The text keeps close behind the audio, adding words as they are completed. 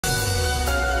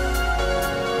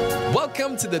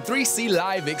Welcome to the 3C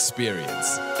Live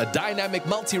Experience, a dynamic,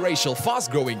 multiracial,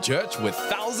 fast-growing church with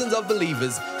thousands of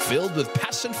believers filled with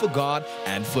passion for God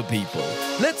and for people.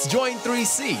 Let's join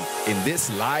 3C in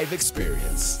this live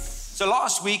experience. So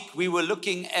last week we were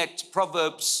looking at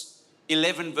Proverbs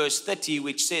 11 verse 30,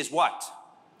 which says what?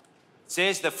 It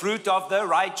says, the fruit of the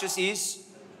righteous is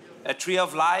a tree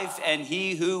of life, and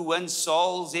he who wins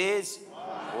souls is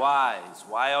wise.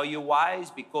 Why are you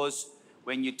wise? Because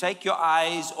when you take your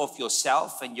eyes off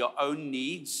yourself and your own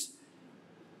needs,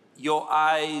 your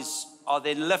eyes are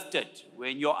then lifted.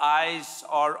 When your eyes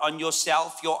are on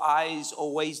yourself, your eyes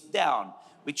always down,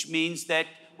 which means that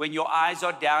when your eyes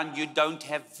are down, you don't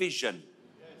have vision.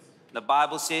 The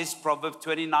Bible says, Proverbs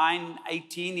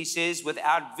 29:18, he says,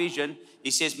 without vision, he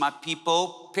says, my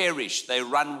people perish. They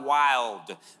run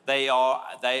wild. They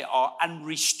are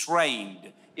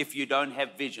unrestrained if you don't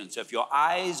have vision. So if your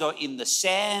eyes are in the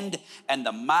sand and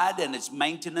the mud and its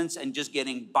maintenance and just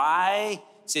getting by,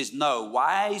 it says no.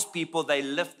 Wise people, they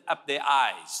lift up their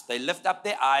eyes. They lift up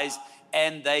their eyes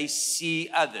and they see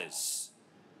others.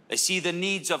 They see the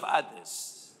needs of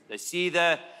others. They see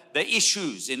the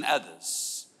issues in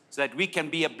others, so that we can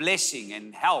be a blessing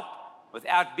and help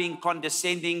without being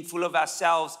condescending, full of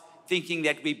ourselves, thinking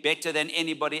that we're better than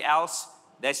anybody else.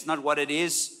 That's not what it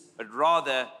is, but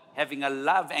rather having a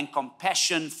love and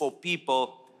compassion for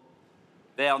people.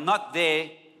 They are not there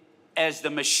as the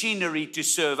machinery to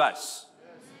serve us.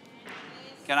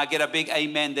 Can I get a big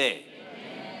amen there?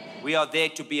 Amen. We are there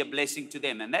to be a blessing to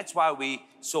them. And that's why we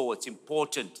saw it's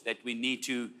important that we need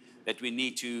to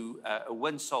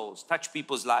win souls, touch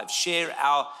people's lives, share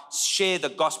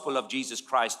the gospel of Jesus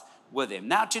Christ with them.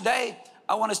 Now today,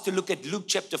 I want us to look at Luke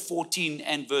chapter 14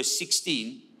 and verse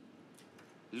 16.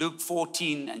 Luke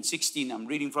 14 and 16, I'm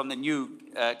reading from the New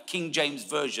King James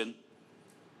Version.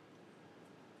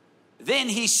 Then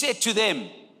he said to them,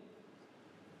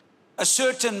 a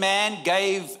certain man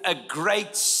gave a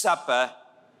great supper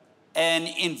and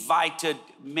invited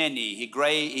many. He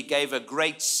gave a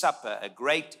great supper, a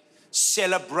great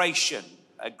celebration,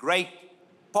 a great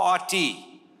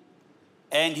party.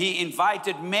 And he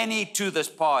invited many to this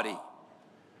party.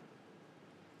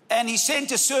 And he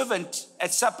sent a servant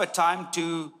at supper time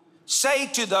to say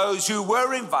to those who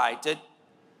were invited,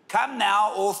 come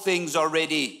now, all things are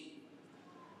ready.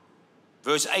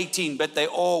 Verse 18, but they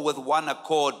all with one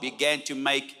accord began to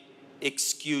make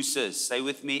excuses. Say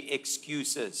with me,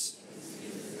 excuses.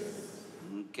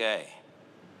 Okay.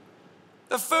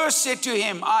 The first said to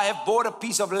him, I have bought a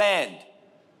piece of land.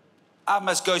 I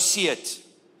must go see it.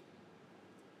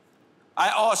 I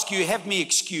ask you, have me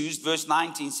excused. Verse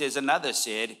 19 says, another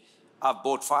said, I've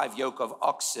bought 5 yoke of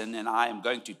oxen and I am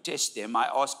going to test them. I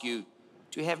ask you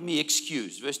to have me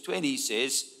excused. Verse 20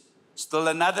 says, still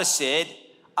another said,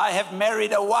 I have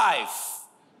married a wife.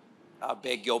 I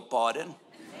beg your pardon.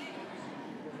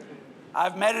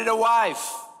 I've married a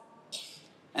wife,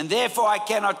 and therefore I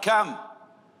cannot come.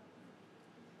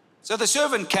 So the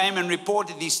servant came and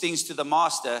reported these things to the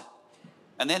master,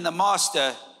 and then the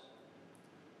master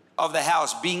of the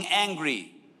house, being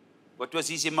angry. What was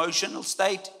his emotional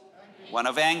state? One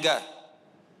of anger.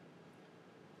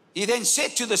 He then said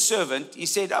to the servant, he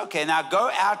said, okay, now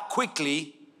go out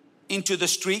quickly into the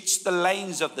streets, the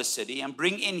lanes of the city, and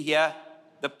bring in here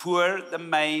the poor, the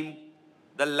maimed,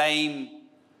 the lame,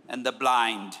 and the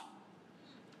blind.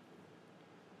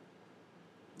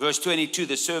 Verse 22,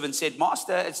 the servant said,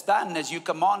 Master, it's done as you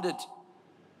commanded,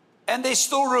 and there's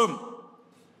still room.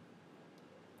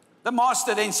 The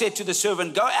master then said to the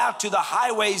servant, go out to the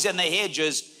highways and the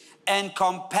hedges and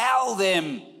compel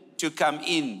them to come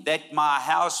in, that my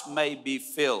house may be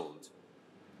filled.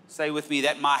 Say with me,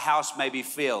 that my house may be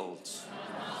filled.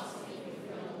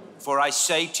 For I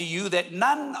say to you that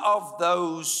none of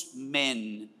those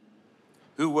men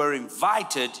who were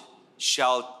invited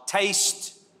shall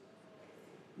taste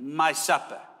my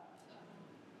supper.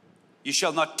 You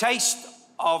shall not taste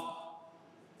of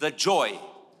the joy,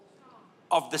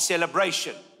 of the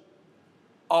celebration,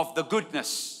 of the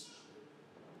goodness,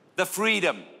 the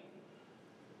freedom,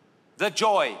 the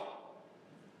joy.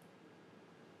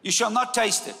 You shall not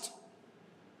taste it.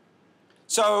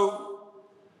 So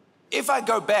if I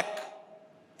go back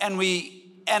and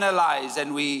we analyze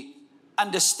and we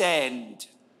understand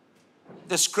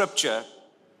the scripture,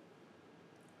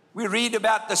 we read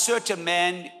about the certain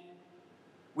man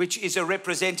which is a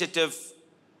representative,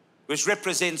 which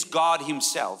represents God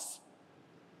himself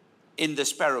in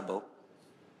this parable.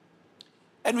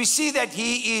 And we see that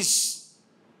he is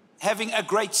having a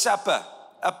great supper,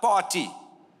 a party.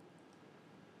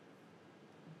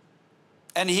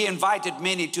 And he invited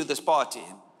many to this party.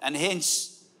 And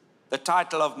hence The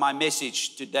title of my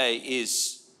message today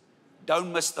is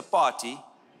Don't Miss the Party.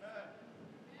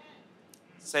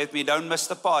 Say with me, don't miss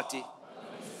the party.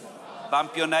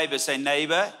 Bump your neighbor, say,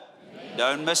 neighbor,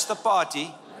 don't miss the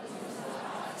party.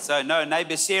 So no,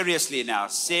 neighbor, seriously now,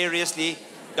 seriously,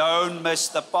 don't miss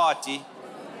the party.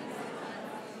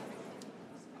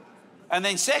 And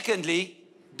then secondly,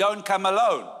 don't come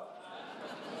alone.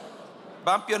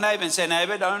 Bump your neighbor and say,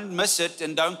 neighbor, don't miss it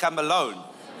and don't come alone.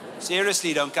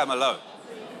 Seriously, don't come alone.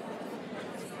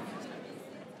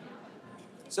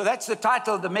 So that's the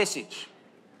title of the message.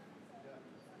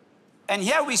 And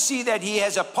here we see that he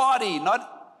has a party,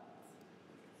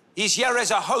 he's here as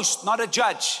a host, not a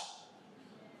judge.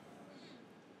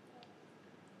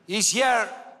 He's here,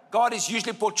 God is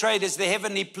usually portrayed as the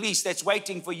heavenly police that's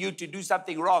waiting for you to do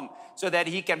something wrong so that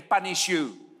he can punish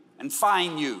you and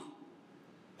fine you.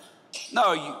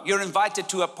 No, you're invited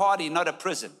to a party, not a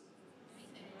prison.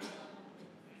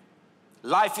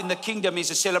 Life in the kingdom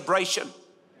is a celebration.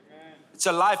 It's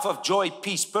a life of joy,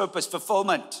 peace, purpose,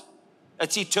 fulfillment.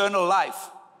 It's eternal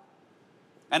life.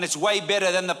 And it's way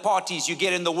better than the parties you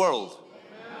get in the world,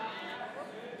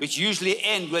 which usually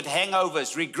end with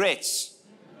hangovers, regrets,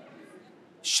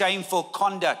 shameful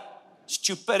conduct,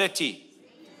 stupidity,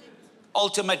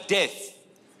 ultimate death.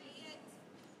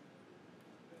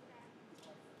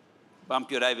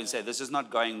 Bump your neighbor and say, this is not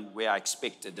going where I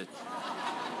expected it.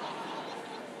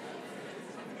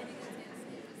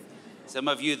 Some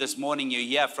of you this morning, you're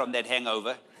here from that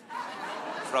hangover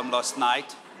from last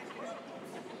night.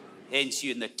 Hence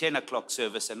you're in the 10 o'clock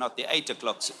service and not the 8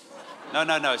 o'clock service.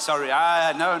 No, sorry.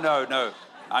 No.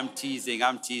 I'm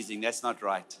teasing. That's not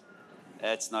right.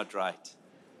 That's not right.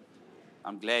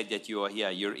 I'm glad that you are here.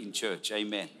 You're in church.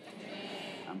 Amen.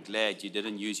 I'm glad you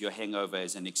didn't use your hangover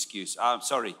as an excuse. I'm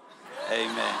sorry.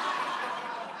 Amen.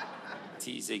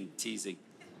 Teasing.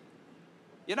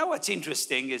 You know what's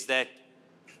interesting is that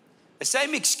the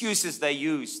same excuses they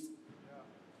used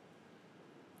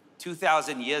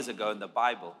 2,000 years ago in the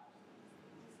Bible,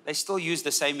 they still use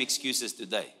the same excuses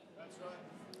today.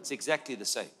 It's exactly the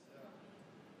same.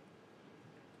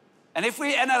 And if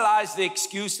we analyze the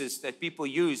excuses that people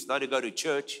use not to go to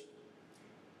church,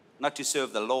 not to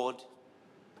serve the Lord,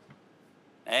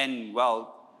 and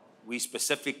well, we're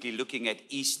specifically looking at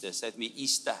Easter, so that means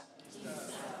Easter,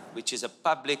 which is a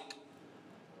public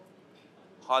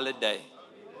holiday,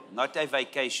 not a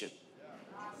vacation.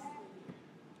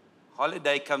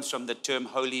 Holiday comes from the term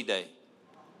holy day.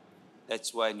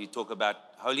 That's why when you talk about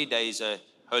holy day is a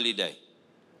holy day.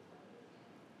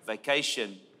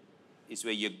 Vacation is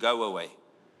where you go away.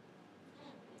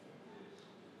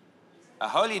 A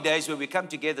holy day is where we come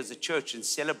together as a church and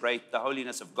celebrate the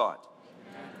holiness of God.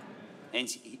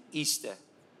 Hence Easter.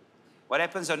 What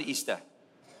happens on Easter?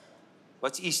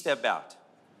 What's Easter about?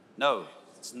 No,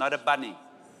 it's not a bunny.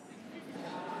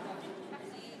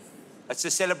 It's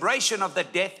a celebration of the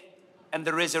death and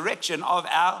the resurrection of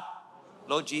our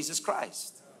Lord Jesus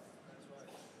Christ.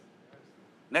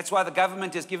 And that's why the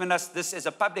government has given us this as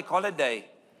a public holiday.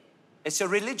 It's a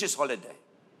religious holiday.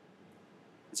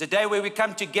 It's a day where we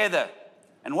come together.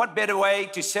 And what better way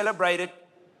to celebrate it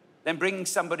than bringing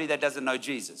somebody that doesn't know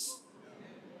Jesus?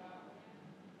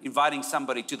 Inviting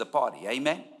somebody to the party.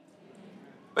 Amen?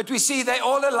 But we see they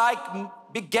all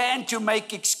alike began to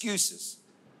make excuses.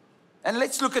 And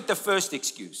let's look at the first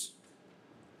excuse.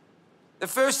 The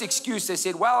first excuse, they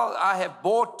said, well, I have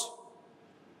bought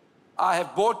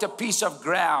a piece of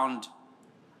ground.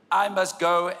 I must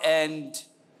go and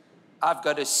I've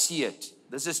got to see it.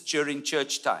 This is during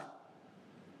church time.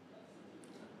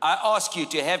 I ask you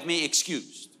to have me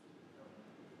excused.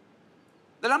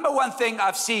 The number one thing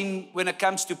I've seen when it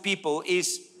comes to people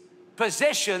is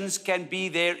possessions can be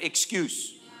their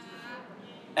excuse.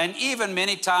 And even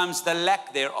many times the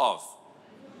lack thereof.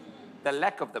 The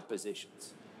lack of the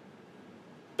possessions.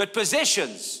 But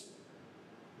possessions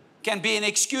can be an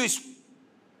excuse.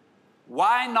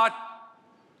 Why not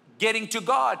getting to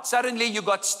God? Suddenly you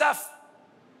got stuff.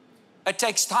 It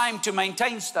takes time to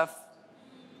maintain stuff.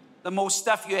 The more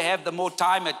stuff you have, the more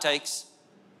time it takes.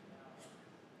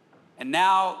 And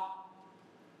now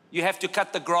you have to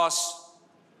cut the grass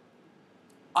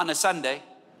on a Sunday,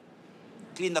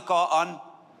 clean the car on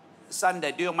a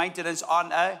Sunday, do your maintenance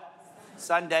on a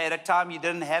Sunday. At a time you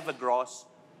didn't have a grass.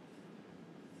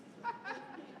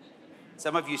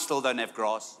 Some of you still don't have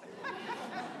grass.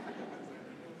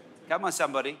 Come on,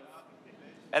 somebody.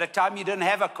 At a time you didn't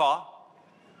have a car.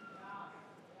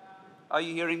 Are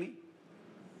you hearing me?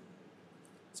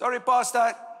 Sorry,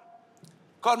 Pastor.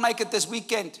 Can't make it this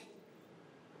weekend.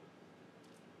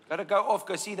 Got to go off,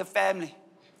 go see the family.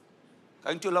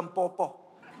 Going to Limpopo.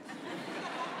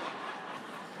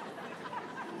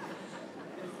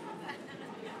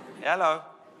 Hello.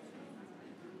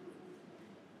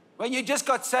 When you just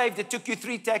got saved, it took you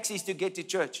 3 taxis to get to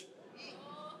church.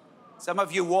 Some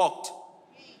of you walked.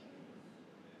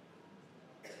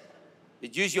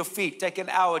 You'd use your feet, take an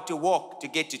hour to walk to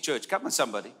get to church. Come on,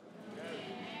 somebody.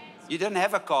 You didn't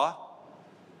have a car.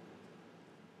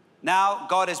 Now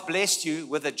God has blessed you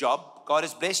with a job. God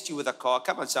has blessed you with a car.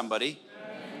 Come on, somebody.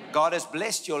 God has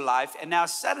blessed your life. And now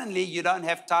suddenly you don't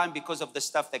have time because of the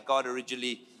stuff that God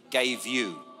originally gave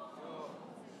you.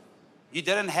 You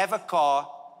didn't have a car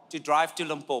to drive to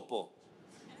Limpopo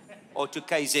or to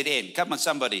KZN. Come on,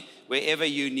 somebody. Wherever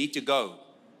you need to go.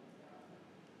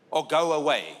 Or go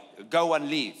away. Go and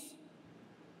leave.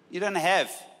 You didn't have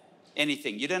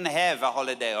anything. You didn't have a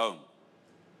holiday home.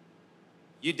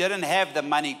 You didn't have the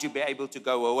money to be able to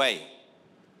go away.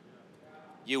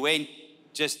 You went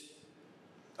just,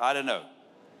 I don't know,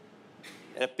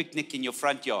 at a picnic in your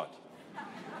front yard.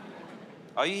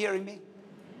 Are you hearing me?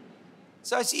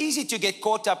 So it's easy to get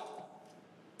caught up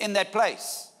in that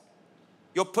place.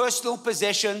 Your personal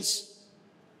possessions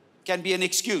can be an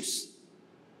excuse.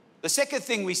 The second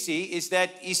thing we see is that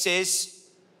he says,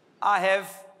 I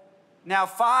have now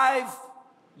 5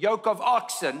 yoke of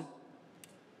oxen,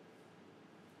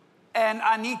 and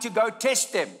I need to go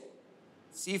test them,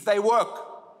 see if they work.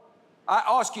 I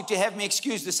ask you to have me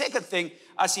excuse. The second thing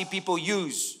I see people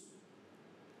use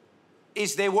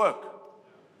is their work.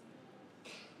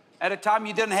 At a time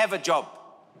you didn't have a job.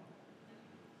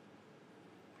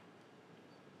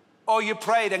 Or you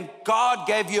prayed and God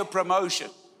gave you a promotion.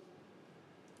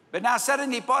 But now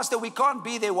suddenly, Pastor, we can't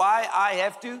be there. Why? I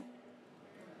have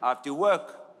to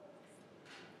work.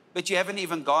 But you haven't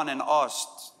even gone and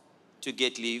asked to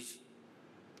get leave.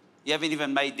 You haven't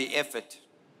even made the effort.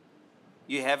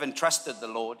 You haven't trusted the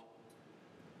Lord.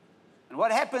 And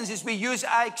what happens is we use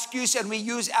our excuse and we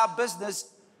use our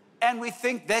business and we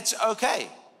think that's okay.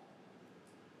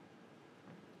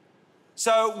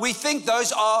 So we think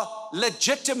those are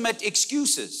legitimate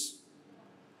excuses.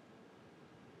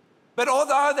 But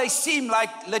although they seem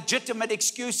like legitimate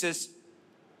excuses,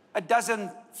 it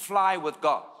doesn't fly with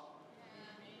God.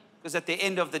 Because at the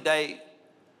end of the day,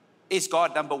 is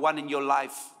God number one in your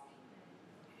life?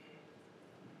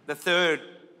 The third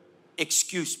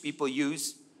excuse people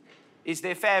use is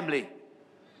their family.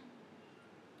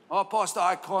 Oh, Pastor,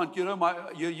 I can't. You know my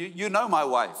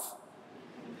wife.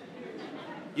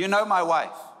 You know my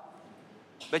wife.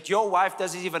 But your wife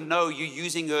doesn't even know you're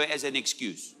using her as an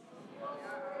excuse.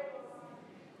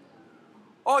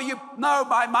 Oh, you know,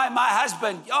 my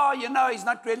husband, oh, you know, he's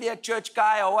not really a church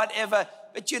guy or whatever.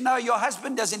 But you know, your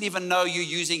husband doesn't even know you're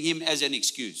using him as an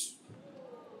excuse.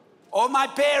 Or my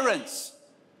parents.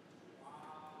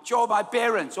 Sure, my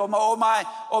parents. Or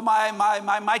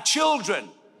my children.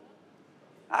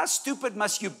 How stupid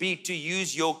must you be to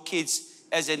use your kids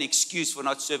as an excuse for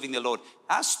not serving the Lord?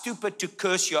 How stupid to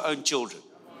curse your own children.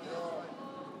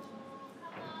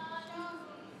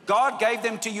 God gave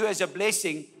them to you as a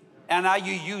blessing, and now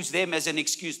you use them as an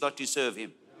excuse not to serve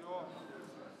Him.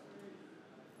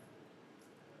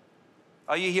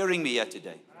 Are you hearing me here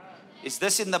today? Is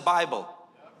this in the Bible?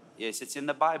 Yes, it's in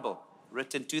the Bible,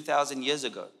 written 2,000 years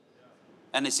ago.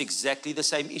 And it's exactly the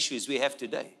same issues we have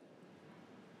today.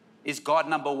 Is God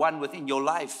number one within your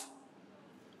life?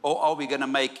 Or are we going to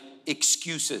make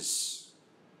excuses?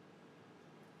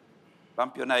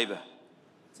 Bump your neighbor.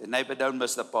 Say, neighbor, don't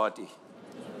miss the party.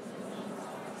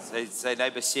 Say,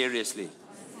 neighbor, seriously.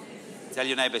 Tell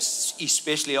your neighbor,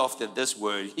 especially after this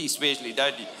word, especially,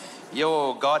 don't you?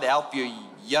 Yo, God help you.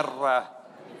 Yarra,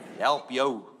 help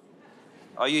you.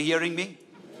 Are you hearing me?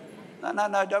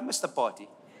 No, don't miss the party.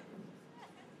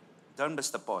 Don't miss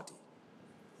the party.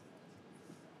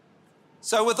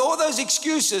 So with all those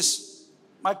excuses,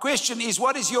 my question is,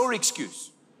 what is your excuse?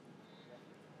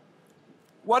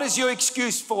 What is your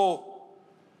excuse for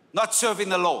not serving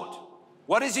the Lord?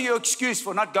 What is your excuse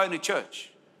for not going to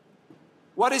church?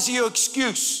 What is your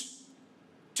excuse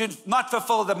to not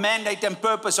fulfill the mandate and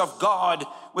purpose of God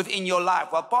within your life?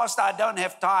 Well, Pastor, I don't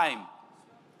have time.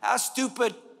 How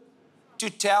stupid to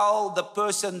tell the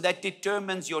person that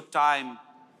determines your time,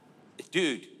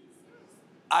 dude,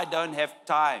 I don't have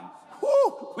time.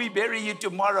 Woo, we bury you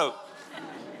tomorrow.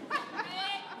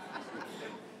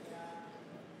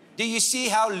 Do you see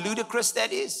how ludicrous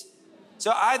that is?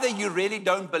 So either you really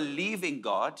don't believe in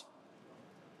God,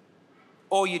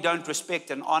 or you don't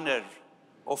respect and honor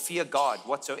or fear God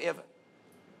whatsoever.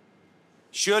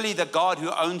 Surely the God who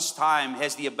owns time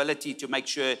has the ability to make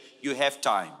sure you have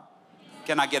time.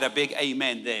 Can I get a big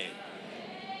amen there?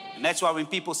 And that's why when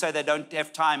people say they don't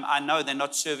have time, I know they're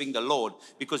not serving the Lord.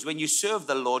 Because when you serve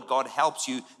the Lord, God helps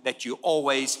you that you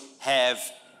always have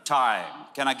time.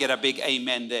 Can I get a big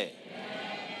amen there?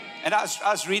 And I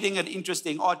was reading an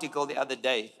interesting article the other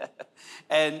day,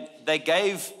 and they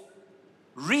gave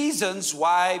reasons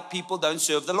why people don't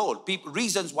serve the Lord.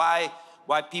 Reasons why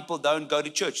people don't go to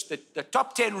church. The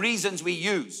top 10 reasons we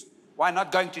use. Why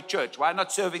not going to church? Why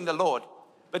not serving the Lord?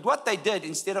 But what they did,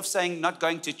 instead of saying not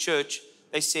going to church,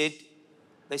 they said,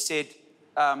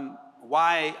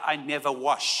 why I never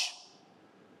wash.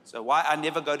 So why I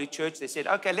never go to church, they said,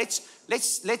 okay,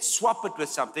 let's swap it with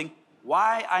something.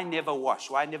 Why I never wash,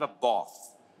 why I never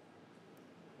bath.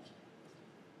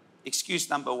 Excuse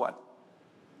number one.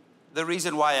 The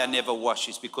reason why I never wash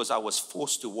is because I was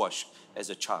forced to wash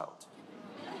as a child.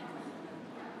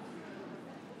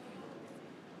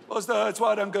 Pastor, that's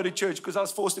why I don't go to church, because I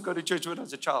was forced to go to church when I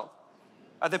was a child.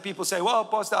 Other people say, well,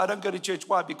 Pastor, I don't go to church.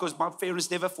 Why? Because my parents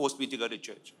never forced me to go to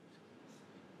church.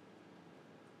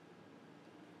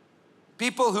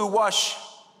 People who wash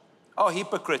are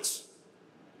hypocrites.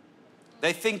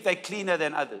 They think they're cleaner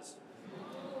than others.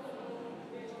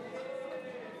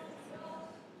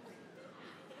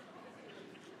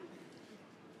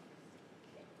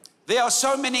 There are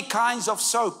so many kinds of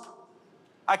soap.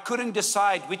 I couldn't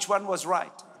decide which one was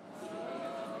right.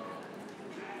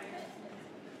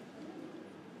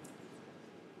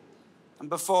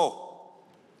 Number 4,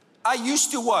 I used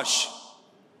to wash,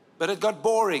 but it got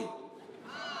boring.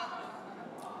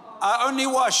 I only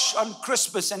wash on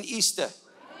Christmas and Easter.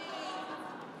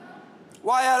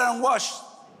 Why I don't wash?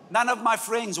 None of my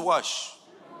friends wash.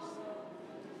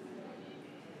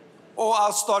 Or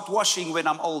I'll start washing when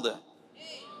I'm older.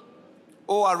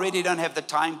 Or I really don't have the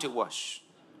time to wash.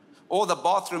 Or the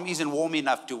bathroom isn't warm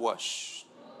enough to wash.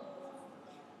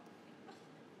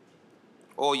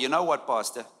 Or you know what,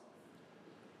 Pastor?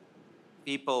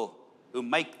 People who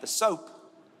make the soap,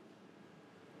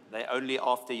 they're only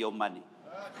after your money.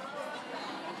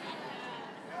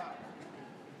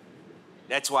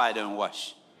 That's why I don't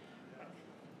wash.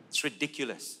 It's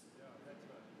ridiculous.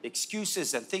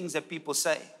 Excuses and things that people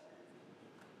say.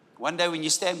 One day when you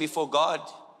stand before God,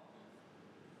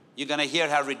 you're going to hear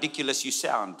how ridiculous you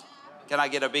sound. Can I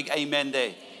get a big amen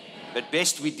there? But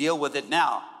best we deal with it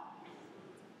now.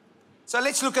 So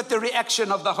let's look at the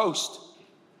reaction of the host.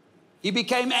 He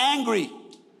became angry.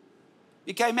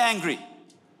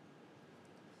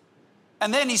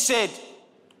 And then he said,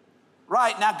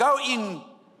 right, now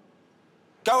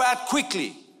go out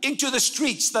quickly into the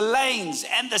streets, the lanes,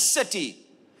 and the city,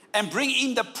 and bring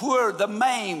in the poor, the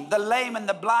maimed, the lame, and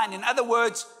the blind. In other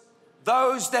words,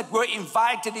 those that were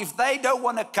invited, if they don't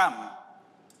want to come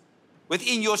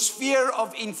within your sphere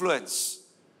of influence,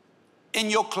 in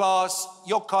your class,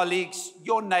 your colleagues,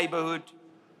 your neighborhood,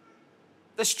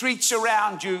 the streets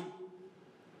around you,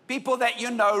 people that you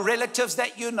know, relatives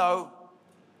that you know,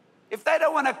 if they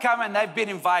don't want to come and they've been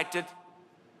invited,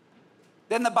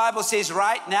 then the Bible says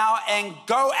right now, and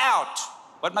go out.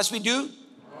 What must we do?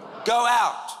 Go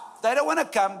out. If they don't want to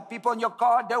come, people in your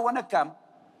car don't want to come,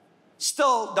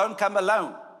 still don't come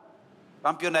alone.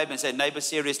 Bump your neighbor and say, neighbor,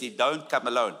 seriously, don't come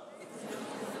alone.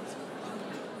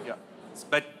 Yeah.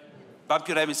 But bump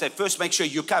your neighbor and say, first make sure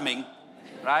you're coming,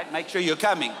 right? Make sure you're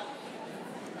coming.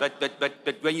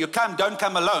 But when you come, don't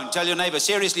come alone. Tell your neighbor,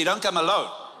 seriously, don't come alone.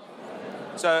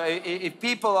 So if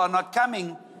people are not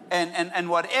coming and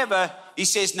whatever, he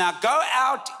says, now go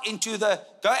out to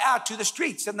the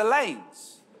streets and the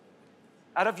lanes,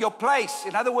 out of your place.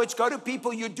 In other words, go to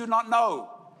people you do not know,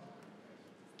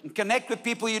 and connect with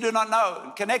people you do not know,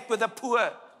 and connect with the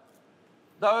poor,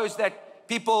 those that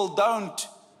people don't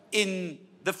in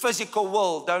the physical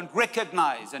world don't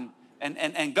recognize,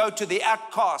 and go to the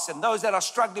outcasts and those that are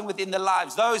struggling within their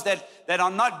lives, those that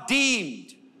are not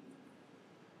deemed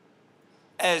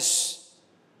as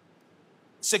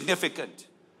significant.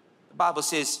 The Bible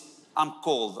says, I've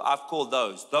called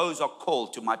those. Those are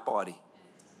called to my party.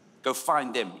 Go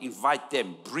find them, invite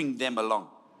them, bring them along.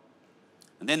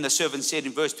 And then the servant said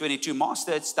in verse 22,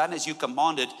 Master, it's done as you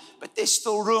commanded, but there's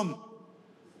still room.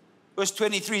 Verse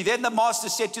 23, then the master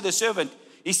said to the servant,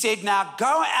 he said, now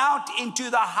go out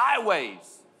into the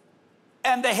highways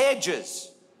and the hedges.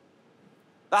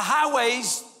 The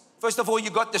highways, first of all,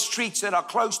 you got the streets that are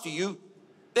close to you.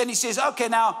 Then he says, okay,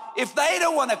 now, if they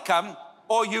don't want to come,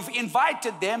 or you've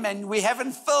invited them and we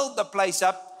haven't filled the place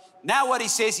up, now what he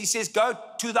says, go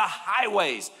to the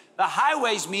highways. The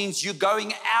highways means you're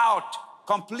going out,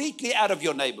 completely out of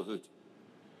your neighborhood.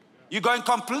 You're going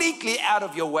completely out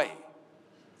of your way.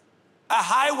 A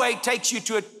highway takes you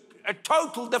to a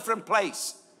total different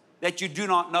place that you do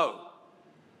not know.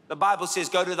 The Bible says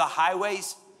go to the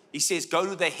highways. He says go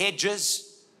to the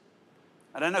hedges.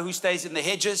 I don't know who stays in the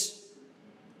hedges.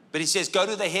 But he says, go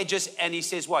to the hedges, and he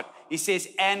says what? He says,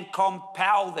 and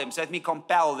compel them. So let me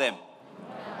compel them.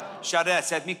 Shout it out.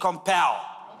 So let me compel.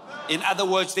 In other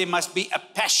words, there must be a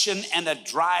passion and a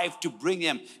drive to bring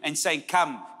them and saying,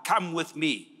 come with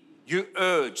me. You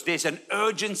urge. There's an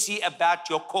urgency about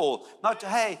your call. Not,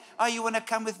 hey, oh, you want to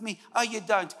come with me? Oh, you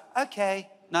don't? Okay.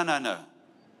 No.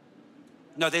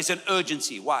 No, there's an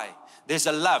urgency. Why? There's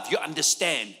a love. You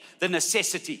understand the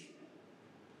necessity.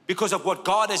 Because of what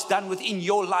God has done within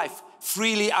your life.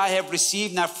 Freely I have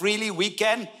received. Now freely we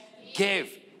can give.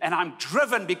 And I'm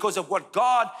driven because of what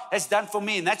God has done for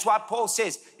me. And that's why Paul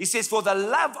says, he says, for the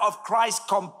love of Christ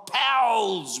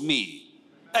compels me.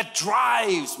 It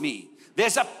drives me.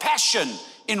 There's a passion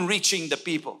in reaching the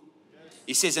people.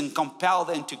 He says, and compel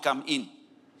them to come in.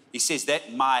 He says,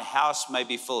 that my house may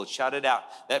be filled. Shout it out.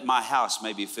 That my house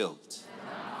may be filled.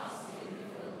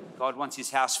 God wants his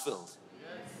house filled.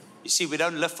 You see, we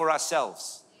don't live for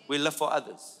ourselves. We live for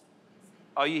others.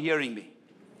 Are you hearing me?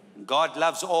 God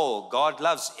loves all. God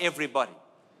loves everybody.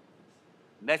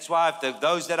 And that's why if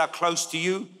those that are close to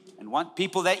you and want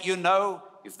people that you know,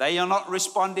 if they are not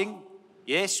responding,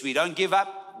 yes, we don't give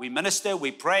up. We minister,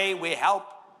 we pray, we help.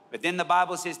 But then the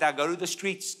Bible says, now go to the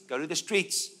streets. Go to the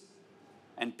streets.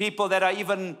 And people that are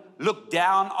even looked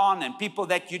down on, and people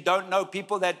that you don't know,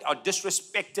 people that are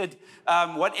disrespected,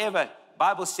 whatever.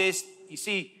 Bible says, you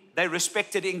see, they're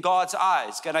respected in God's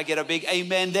eyes. Can I get a big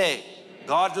amen there?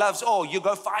 God loves all. You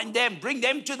go find them. Bring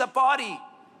them to the party.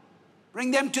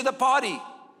 Bring them to the party.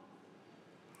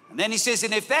 And then he says,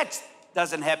 and if that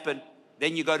doesn't happen,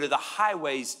 then you go to the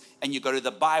highways and you go to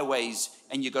the byways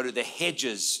and you go to the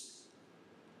hedges,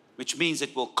 which means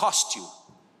it will cost you.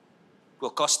 It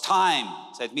will cost time.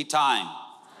 Say it me time.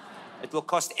 It will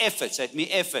cost effort. Say it me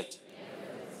effort.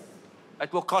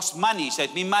 It will cost money. Say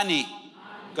it me money.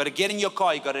 You've got to get in your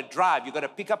car, you've got to drive, you've got to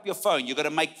pick up your phone, you've got to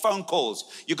make phone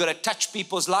calls, you've got to touch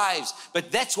people's lives. But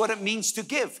that's what it means to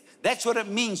give. That's what it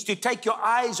means to take your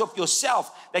eyes off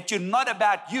yourself, that you're not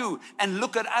about you, and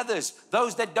look at others,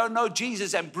 those that don't know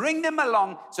Jesus, and bring them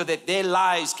along so that their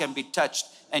lives can be touched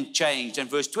and changed. And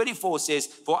verse 24 says,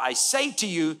 for I say to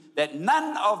you that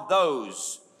none of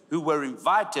those who were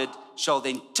invited shall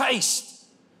then taste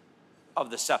of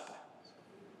the supper.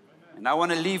 And I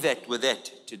want to leave that with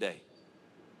that today.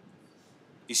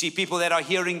 You see, people that are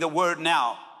hearing the word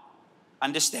now,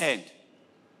 understand.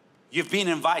 You've been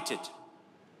invited.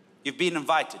 You've been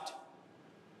invited.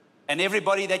 And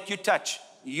everybody that you touch,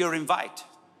 you're invited.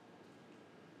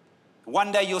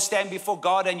 One day you'll stand before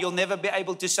God and you'll never be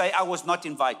able to say, I was not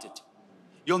invited.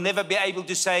 You'll never be able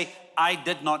to say, I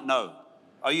did not know.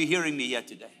 Are you hearing me here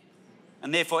today?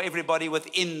 And therefore, everybody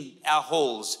within our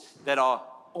halls that are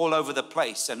all over the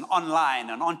place and online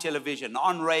and on television,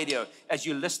 on radio, as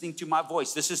you're listening to my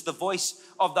voice. This is the voice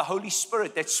of the Holy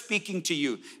Spirit that's speaking to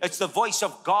you. It's the voice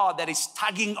of God that is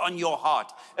tugging on your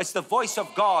heart. It's the voice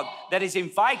of God that is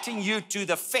inviting you to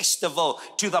the festival,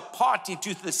 to the party,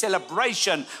 to the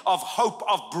celebration of hope,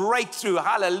 of breakthrough,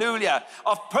 hallelujah,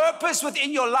 of purpose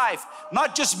within your life.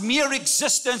 Not just mere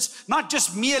existence, not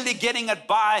just merely getting it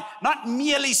by, not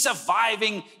merely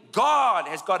surviving. God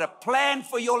has got a plan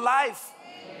for your life.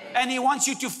 And he wants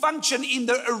you to function in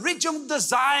the original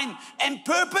design and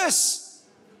purpose.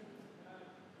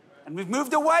 And we've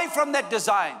moved away from that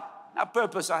design. Our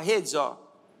purpose, our heads are,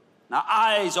 our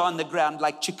eyes are on the ground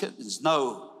like chickens.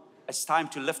 No, it's time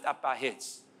to lift up our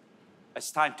heads.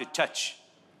 It's time to touch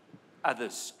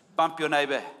others. Bump your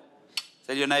neighbor.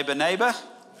 Tell your neighbor, neighbor,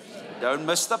 don't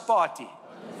miss the party.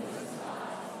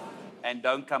 And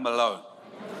don't come alone.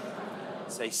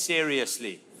 Say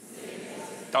seriously,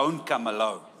 don't come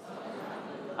alone.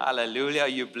 Hallelujah. Are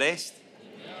you blessed?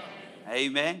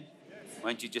 Amen. Why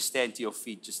don't you just stand to your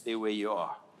feet, just stay where you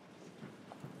are.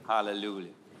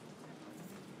 Hallelujah.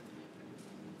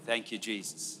 Thank you,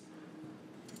 Jesus.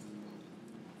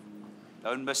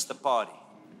 Don't miss the party.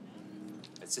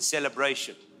 It's a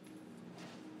celebration.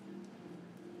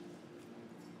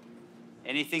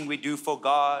 Anything we do for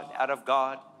God, out of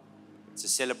God, it's a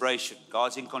celebration.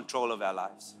 God's in control of our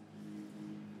lives.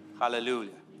 Hallelujah.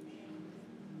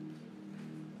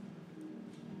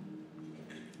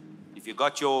 If you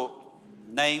got your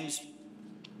names,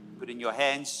 put in your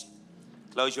hands,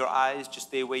 close your eyes, just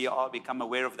stay where you are, become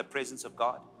aware of the presence of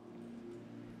God.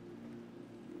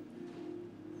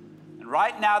 And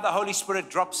right now, the Holy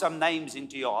Spirit drops some names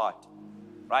into your heart.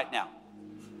 Right now.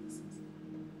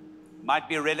 It might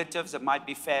be relatives, it might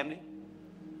be family.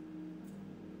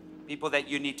 People that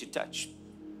you need to touch.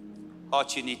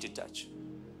 Hearts you need to touch.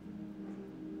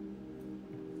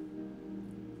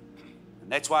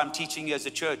 That's why I'm teaching you as a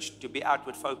church to be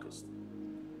outward focused.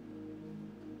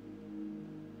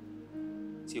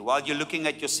 See, while you're looking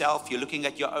at yourself, you're looking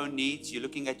at your own needs, you're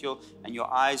looking at and your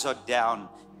eyes are down,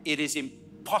 it is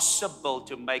impossible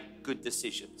to make good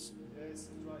decisions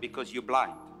because you're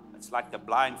blind. It's like the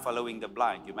blind following the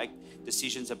blind. You make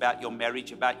decisions about your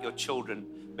marriage, about your children,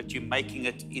 but you're making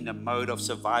it in a mode of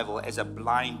survival as a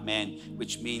blind man,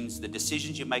 which means the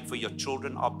decisions you make for your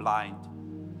children are blind.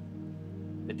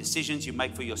 The decisions you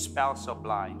make for your spouse are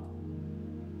blind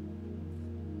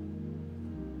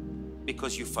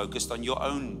because you focused on your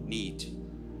own need.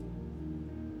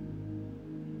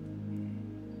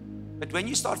 But when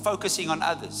you start focusing on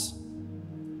others,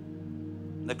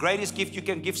 the greatest gift you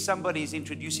can give somebody is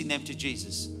introducing them to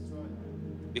Jesus.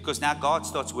 Because now God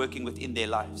starts working within their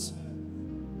lives.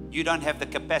 You don't have the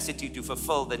capacity to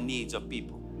fulfill the needs of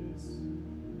people.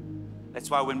 That's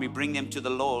why when we bring them to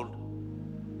the Lord,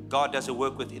 God does a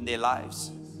work within their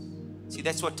lives. See,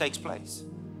 that's what takes place.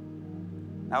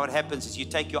 Now what happens is you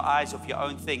take your eyes off your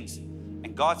own things.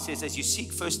 And God says, as you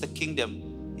seek first the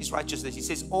kingdom, His righteousness, He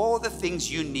says, all the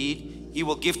things you need, He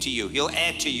will give to you. He'll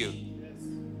add to you.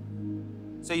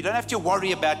 So you don't have to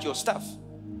worry about your stuff.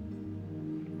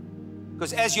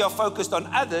 Because as you are focused on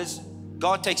others,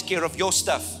 God takes care of your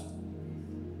stuff.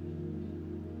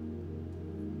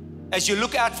 As you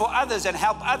look out for others and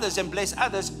help others and bless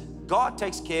others, God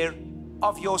takes care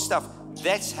of your stuff.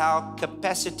 That's how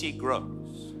capacity grows.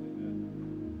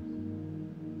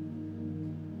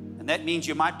 And that means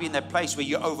you might be in that place where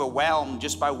you're overwhelmed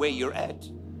just by where you're at.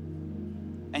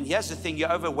 And here's the thing,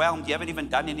 you're overwhelmed, you haven't even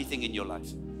done anything in your life.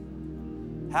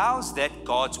 How's that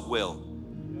God's will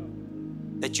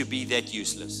that you be that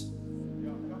useless?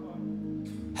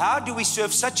 How do we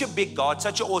serve such a big God,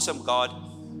 such an awesome God?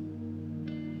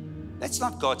 That's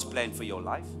not God's plan for your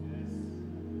life.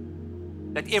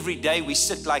 That every day we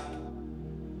sit like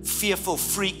fearful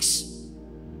freaks,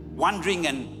 wondering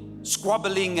and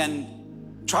squabbling and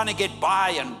trying to get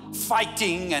by and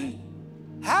fighting. And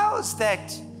how's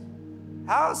that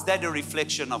a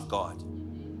reflection of God?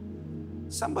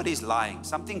 Somebody's lying.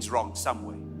 Something's wrong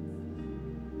somewhere.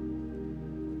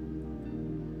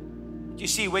 You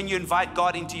see, when you invite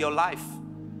God into your life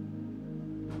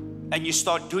and you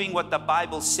start doing what the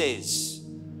Bible says,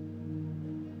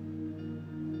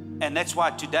 and that's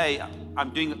why today I'm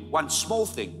doing one small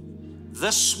thing.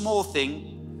 This small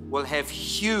thing will have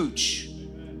huge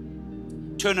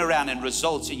turnaround and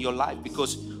results in your life,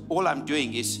 because all I'm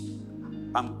doing is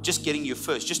I'm just getting you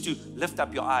first, just to lift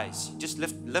up your eyes. Just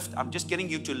lift. I'm just getting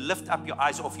you to lift up your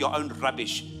eyes off your own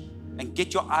rubbish and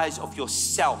get your eyes off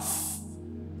yourself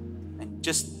and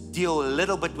just deal a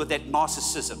little bit with that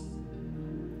narcissism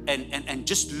and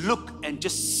just look and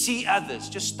just see others.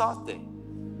 Just start there.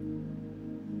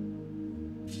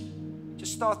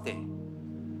 Just start there.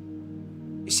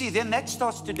 You see, then that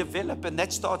starts to develop and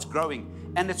that starts growing.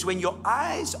 And it's when your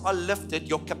eyes are lifted,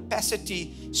 your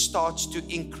capacity starts to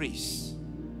increase.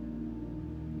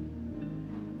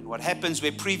 And what happens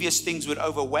where previous things would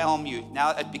overwhelm you,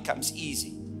 now it becomes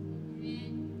easy.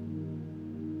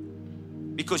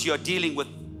 Because you're dealing with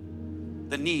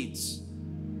the needs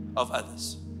of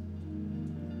others.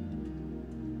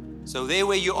 So there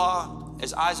where you are,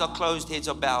 as eyes are closed, heads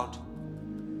are bowed,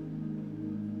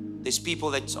 there's people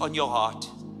that's on your heart,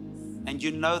 and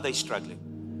you know they're struggling.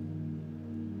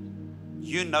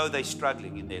 You know they're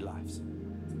struggling in their lives.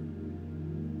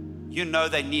 You know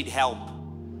they need help.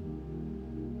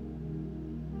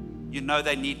 You know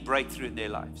they need breakthrough in their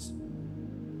lives.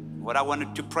 What I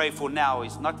wanted to pray for now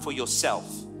is not for yourself.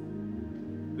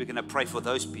 We're going to pray for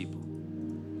those people.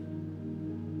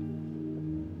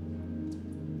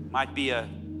 Might be a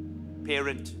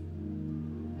parent,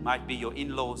 might be your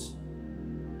in-laws,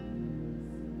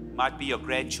 might be your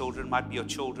grandchildren, might be your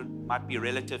children, might be your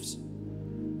relatives.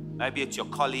 Maybe it's your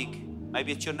colleague.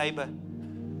 Maybe it's your neighbor.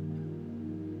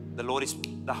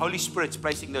 The Holy Spirit's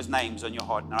placing those names on your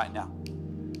heart right now.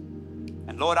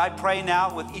 And Lord, I pray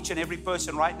now with each and every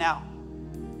person right now.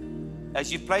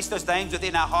 As you place those names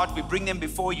within our heart, we bring them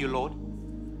before you, Lord.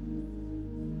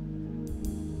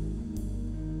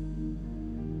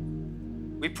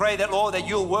 We pray that, Lord, that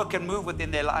you'll work and move within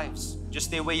their lives.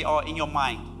 Just there where you are in your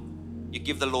mind. You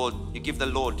give the Lord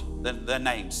the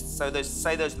names. So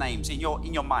say those names in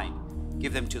your mind.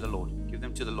 Give them to the Lord. Give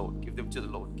them to the Lord. Give them to the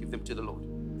Lord. Give them to the Lord.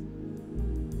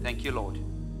 Thank you, Lord.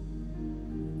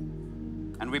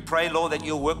 And we pray, Lord, that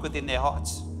you'll work within their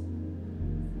hearts.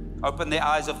 Open their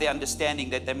eyes of their understanding,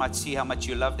 that they might see how much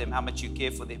you love them, how much you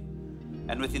care for them.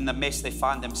 And within the mess they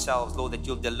find themselves, Lord, that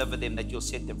you'll deliver them, that you'll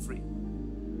set them free.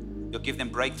 You'll give them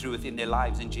breakthrough within their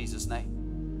lives in Jesus' name.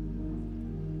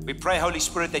 We pray, Holy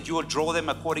Spirit, that you will draw them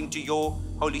according to your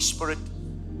Holy Spirit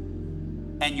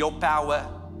and your power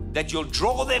that you'll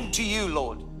draw them to you,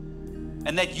 Lord,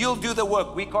 and that you'll do the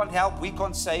work. We can't help, we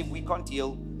can't save, we can't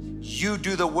heal. You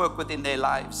do the work within their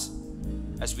lives.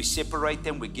 As we separate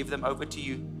them, we give them over to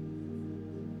you.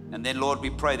 And then, Lord, we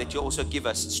pray that you also give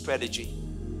us strategy.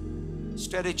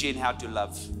 Strategy in how to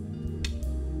love.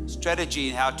 Strategy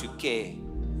in how to care.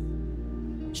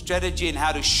 Strategy in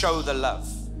how to show the love.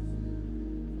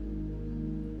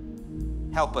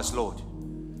 Help us, Lord,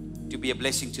 to be a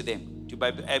blessing to them, to be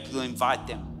able to invite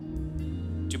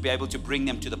them, to be able to bring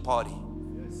them to the party,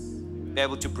 be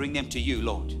able to bring them to you,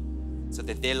 Lord, so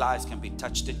that their lives can be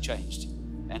touched and changed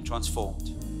and transformed.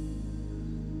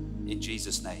 In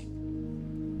Jesus' name.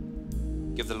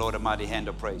 Give the Lord a mighty hand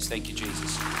of praise. Thank you,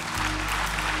 Jesus.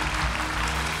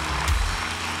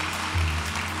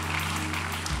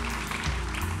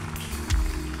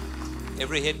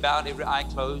 Every head bowed, every eye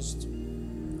closed.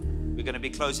 We're going to be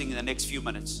closing in the next few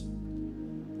minutes.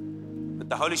 But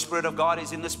the Holy Spirit of God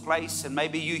is in this place, and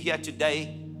maybe you're here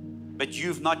today, but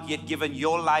you've not yet given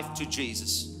your life to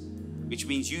Jesus, which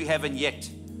means you haven't yet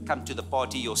come to the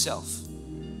party yourself.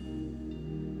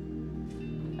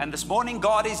 And this morning,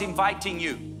 God is inviting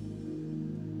you.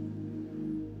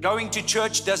 Going to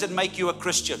church doesn't make you a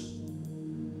Christian.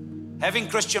 Having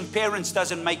Christian parents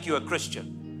doesn't make you a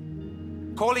Christian.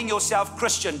 Calling yourself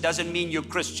Christian doesn't mean you're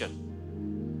Christian.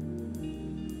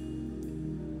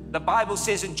 The Bible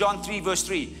says in John 3 verse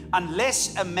 3,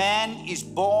 unless a man is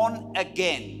born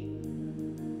again,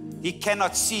 he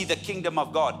cannot see the kingdom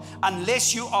of God.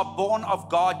 Unless you are born of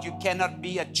God, you cannot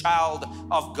be a child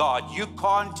of God. You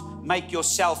can't make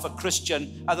yourself a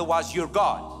Christian, otherwise you're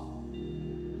God.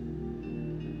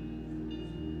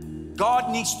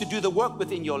 God needs to do the work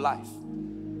within your life.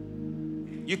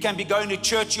 You can be going to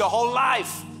church your whole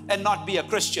life and not be a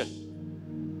Christian.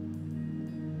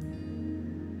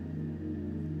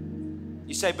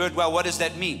 You say, Bert, well, what does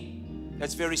that mean?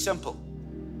 That's very simple.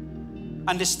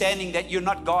 Understanding that you're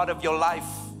not God of your life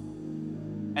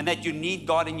and that you need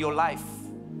God in your life.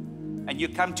 And you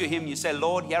come to Him, you say,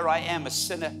 Lord, here I am, a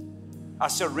sinner. I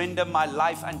surrender my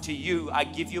life unto you. I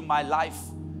give you my life.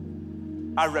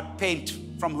 I repent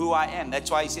from who I am. That's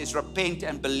why He says, repent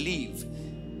and believe.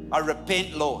 I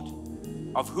repent, Lord,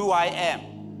 of who I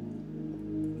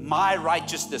am. My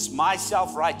righteousness, my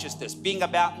self-righteousness, being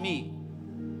about me.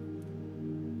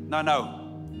 No.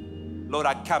 Lord,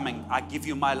 I come and I give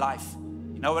you my life.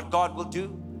 You know what God will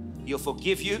do? He'll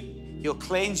forgive you. He'll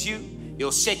cleanse you.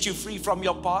 He'll set you free from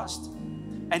your past.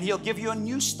 And He'll give you a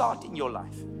new start in your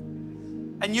life.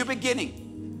 A new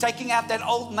beginning. Taking out that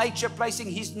old nature, placing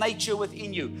His nature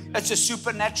within you. It's a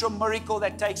supernatural miracle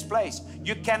that takes place.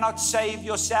 You cannot save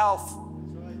yourself.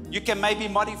 You can maybe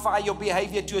modify your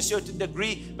behavior to a certain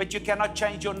degree, but you cannot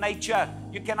change your nature.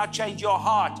 You cannot change your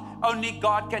heart. Only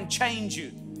God can change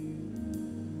you.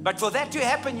 But for that to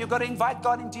happen, you've got to invite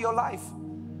God into your life.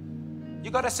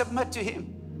 You've got to submit to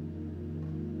Him.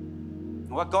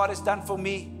 And what God has done for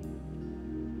me,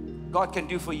 God can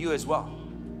do for you as well.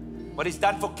 What He's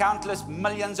done for countless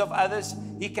millions of others,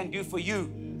 He can do for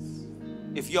you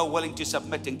if you're willing to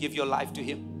submit and give your life to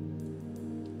Him.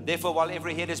 And therefore, while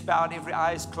every head is bowed, every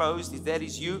eye is closed, if that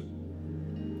is you,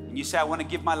 and you say, I want to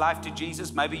give my life to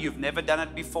Jesus, maybe you've never done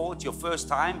it before, it's your first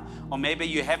time, or maybe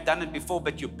you have done it before,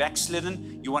 but you're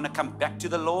backslidden, you want to come back to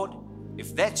the Lord.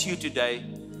 If that's you today,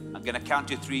 I'm going to count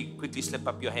to 3, quickly slip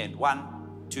up your hand.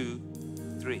 1, 2,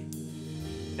 3.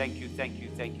 Thank you, thank you,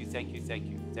 thank you, thank you, thank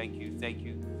you, thank you, thank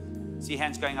you. See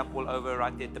hands going up all over,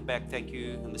 right there at the back. Thank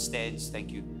you. On the stands,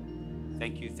 thank you.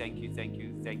 Thank you, thank you, thank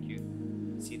you, thank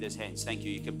you. See those hands. Thank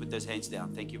you. You can put those hands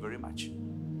down. Thank you very much.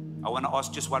 I want to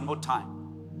ask just one more time.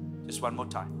 Just one more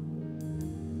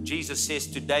time. Jesus says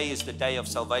today is the day of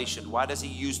salvation. Why does He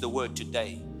use the word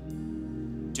today?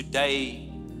 Today,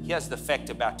 here's the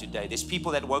fact about today. There's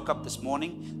people that woke up this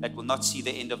morning that will not see the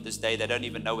end of this day. They don't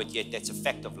even know it yet. That's a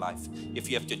fact of life. If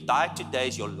you have to die today,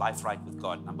 is your life right with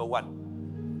God? Number one.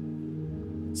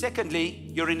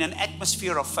 Secondly, you're in an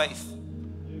atmosphere of faith.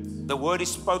 The word is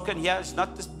spoken here. It's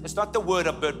not the word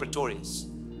of Bert Pretorius.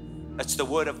 It's the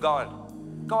word of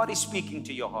God. God is speaking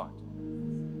to your heart.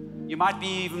 You might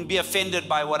even be offended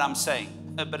by what I'm saying,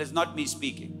 but it's not me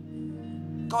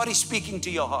speaking. God is speaking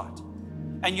to your heart.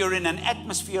 And you're in an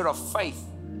atmosphere of faith,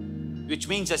 which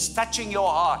means it's touching your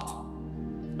heart.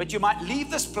 But you might leave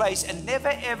this place and never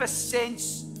ever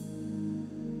sense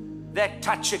that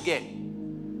touch again.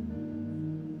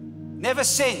 Never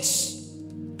sense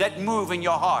that move in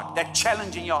your heart, that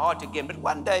challenge in your heart again. But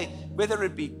one day, whether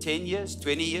it be 10 years,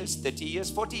 20 years, 30 years,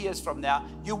 40 years from now,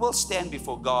 you will stand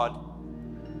before God.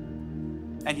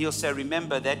 And He'll say,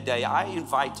 remember that day I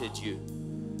invited you.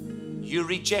 You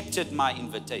rejected my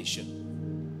invitation.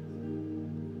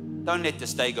 Don't let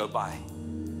this day go by.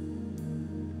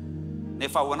 And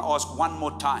if I want to ask one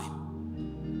more time,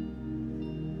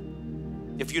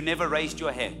 if you never raised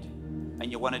your hand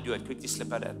and you want to do it, quickly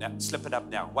slip it up now. Slip it up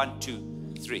now. 1,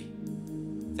 2, 3.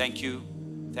 Thank you.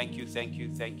 Thank you. Thank you.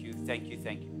 Thank you. Thank you.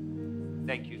 Thank you.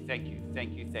 Thank you. Thank you.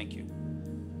 Thank you. Thank you.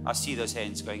 I see those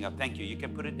hands going up. Thank you. You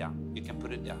can put it down. You can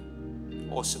put it down.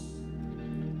 Awesome.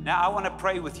 Now I want to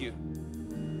pray with you.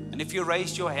 And if you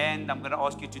raised your hand, I'm going to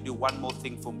ask you to do one more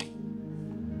thing for me.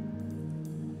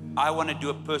 I want to do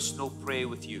a personal prayer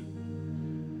with you.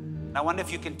 And I wonder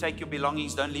if you can take your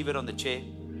belongings, don't leave it on the chair.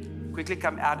 Quickly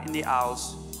come out in the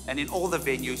aisles and in all the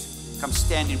venues. Come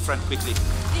stand in front quickly.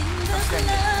 Come stand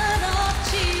here.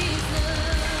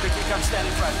 Quickly come stand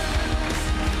in front.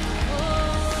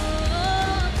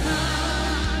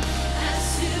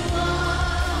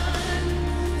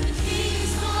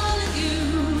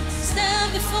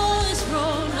 Before his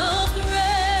throne of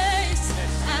grace,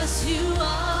 as you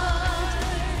are,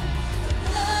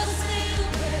 let us need a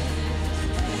prayer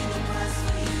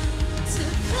to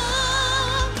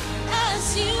come as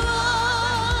you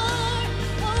are.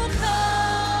 Oh,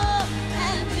 come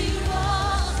and be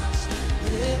washed.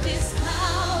 There is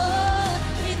power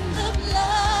in the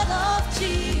blood of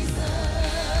Jesus.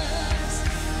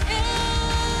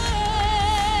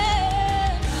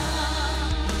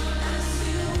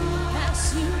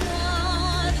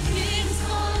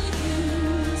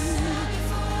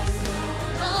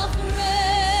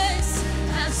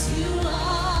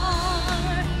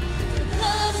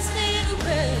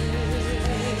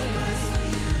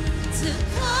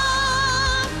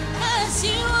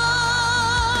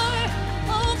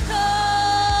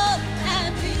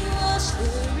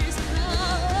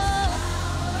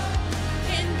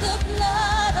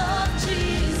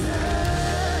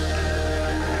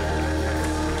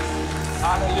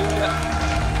 Hallelujah.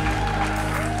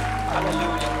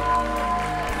 Hallelujah.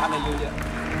 Hallelujah.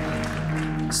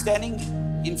 Standing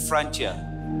in front here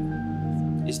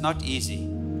is not easy.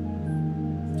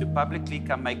 To publicly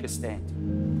come make a stand.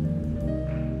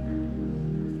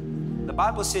 The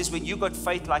Bible says when you got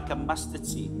faith like a mustard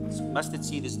seed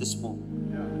is this small.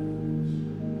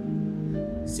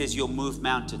 It says you'll move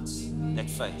mountains, that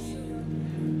faith.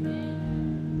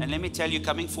 And let me tell you,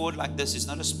 coming forward like this is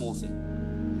not a small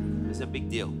thing. It's a big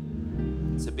deal.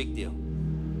 It's a big deal.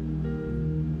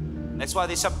 And that's why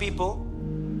there's some people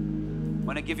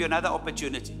want to give you another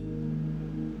opportunity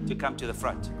to come to the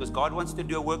front, because God wants to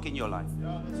do a work in your life.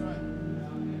 Yeah, that's right.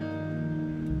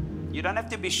 You don't have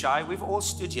to be shy. We've all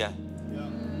stood here. Yeah.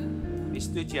 We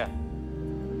stood here.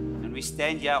 And we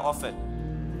stand here often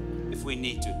if we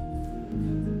need to.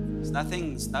 It's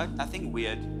nothing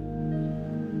weird.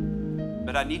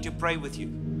 But I need to pray with you.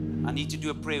 I need to do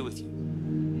a prayer with you.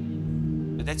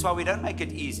 But that's why we don't make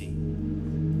it easy.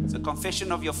 It's a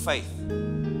confession of your faith.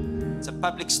 It's a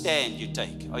public stand you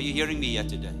take. Are you hearing me here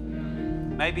today?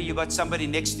 Maybe you got somebody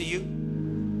next to you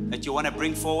that you want to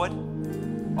bring forward.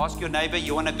 Ask your neighbor,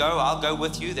 you want to go? I'll go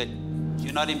with you, that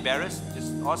you're not embarrassed.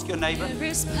 Just ask your neighbor.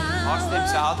 Ask them,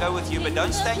 say, I'll go with you, but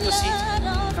don't stay in your seat.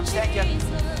 Come stand here.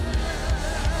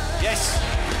 Yes.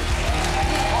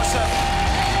 Awesome.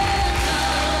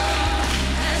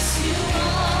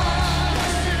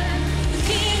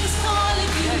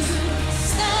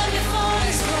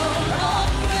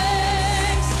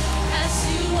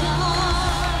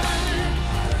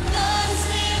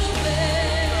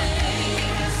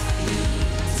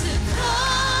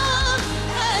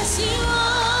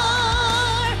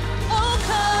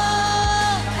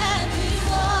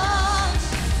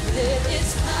 There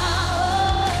is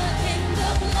power in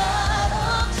the blood.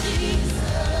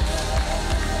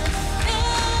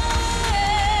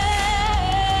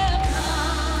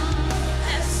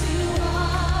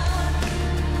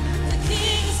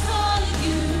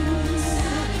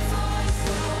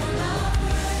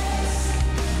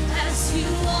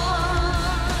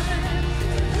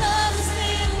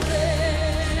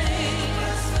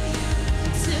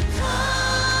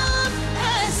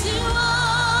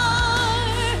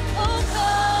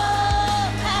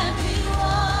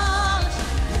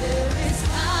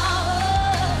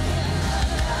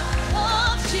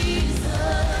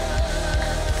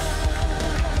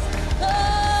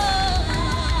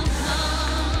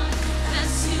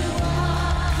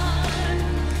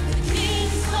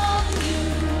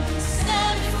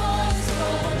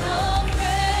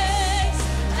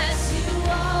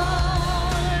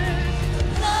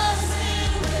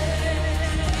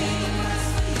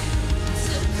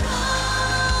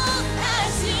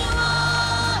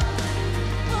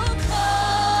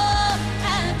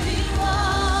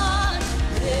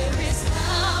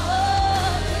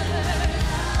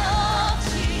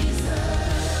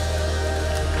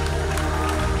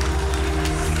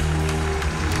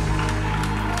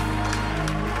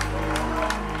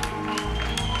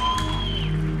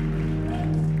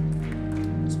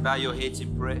 bow your heads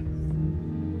in prayer.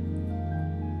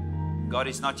 God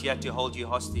is not here to hold you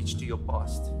hostage to your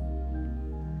past.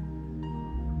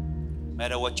 No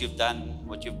matter what you've done,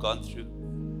 what you've gone through,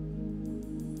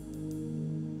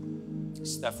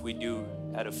 stuff we do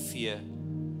out of fear,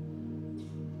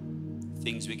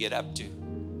 things we get up to.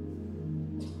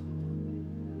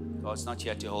 God's not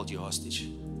here to hold you hostage.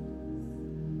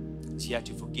 He's here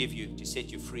to forgive you, to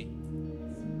set you free.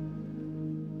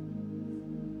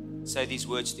 Say these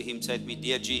words to Him. Say to me,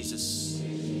 dear Jesus,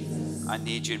 I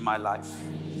need you in my life.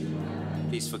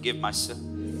 Please forgive my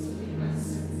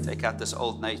sin. Take out this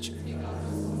old nature.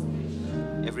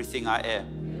 Everything I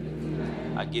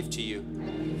am, I give to you.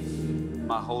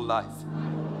 My whole life,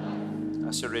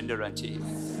 I surrender unto you.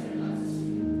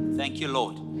 Thank you,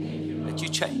 Lord, that you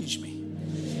changed me.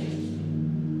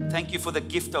 Thank you for the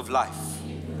gift of life,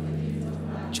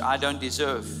 which I don't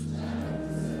deserve,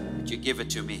 but you give it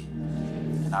to me,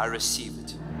 and I receive it.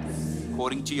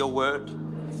 According to your word,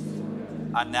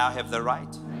 I now have the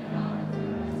right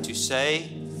to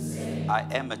say, I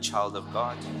am a child of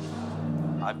God.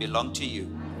 I belong to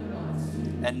you,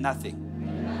 and nothing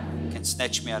can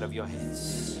snatch me out of your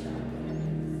hands.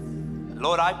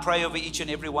 Lord, I pray over each and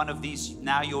every one of these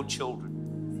now your children.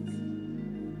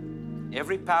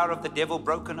 Every power of the devil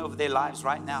broken over their lives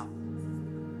right now.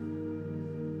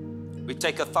 We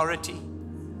take authority,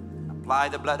 apply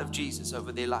the blood of Jesus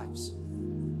over their lives.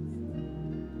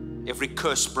 Every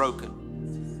curse broken.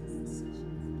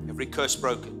 Every curse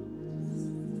broken.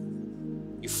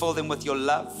 You fill them with your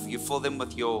love. You fill them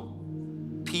with your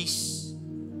peace.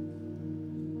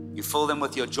 You fill them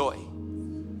with your joy.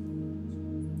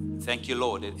 Thank you,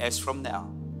 Lord. And as from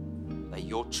now, they're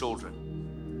your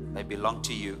children. They belong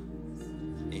to you.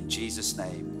 In Jesus'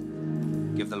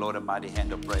 name, give the Lord a mighty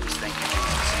hand of praise. Thank you,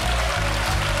 Jesus.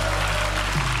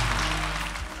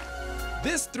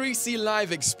 This 3C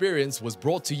Live experience was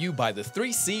brought to you by the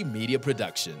 3C Media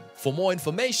Production. For more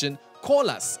information, call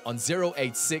us on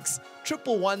 086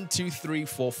 111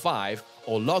 2345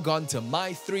 or log on to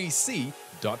my3c.tv.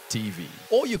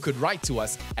 Or you could write to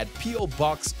us at P.O.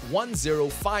 Box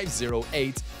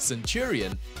 10508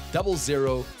 Centurion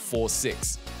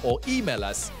 0046 or email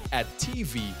us at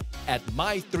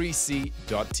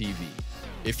tv@my3c.tv.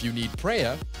 If you need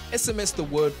prayer, SMS the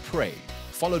word pray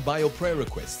followed by your prayer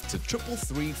request to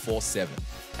 33347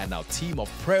 and our team of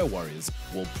prayer warriors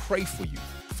will pray for you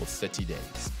for 30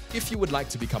 days. If you would like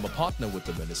to become a partner with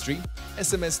the ministry,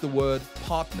 SMS the word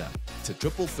partner to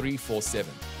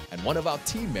 33347 and one of our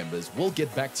team members will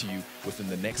get back to you within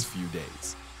the next few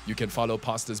days. You can follow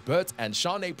Pastors Bert and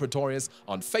Pretorius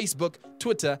on Facebook,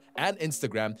 Twitter, and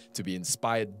Instagram to be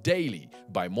inspired daily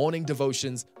by morning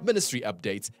devotions, ministry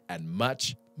updates, and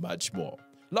much, much more.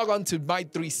 Log on to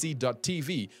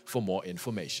my3c.tv for more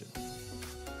information.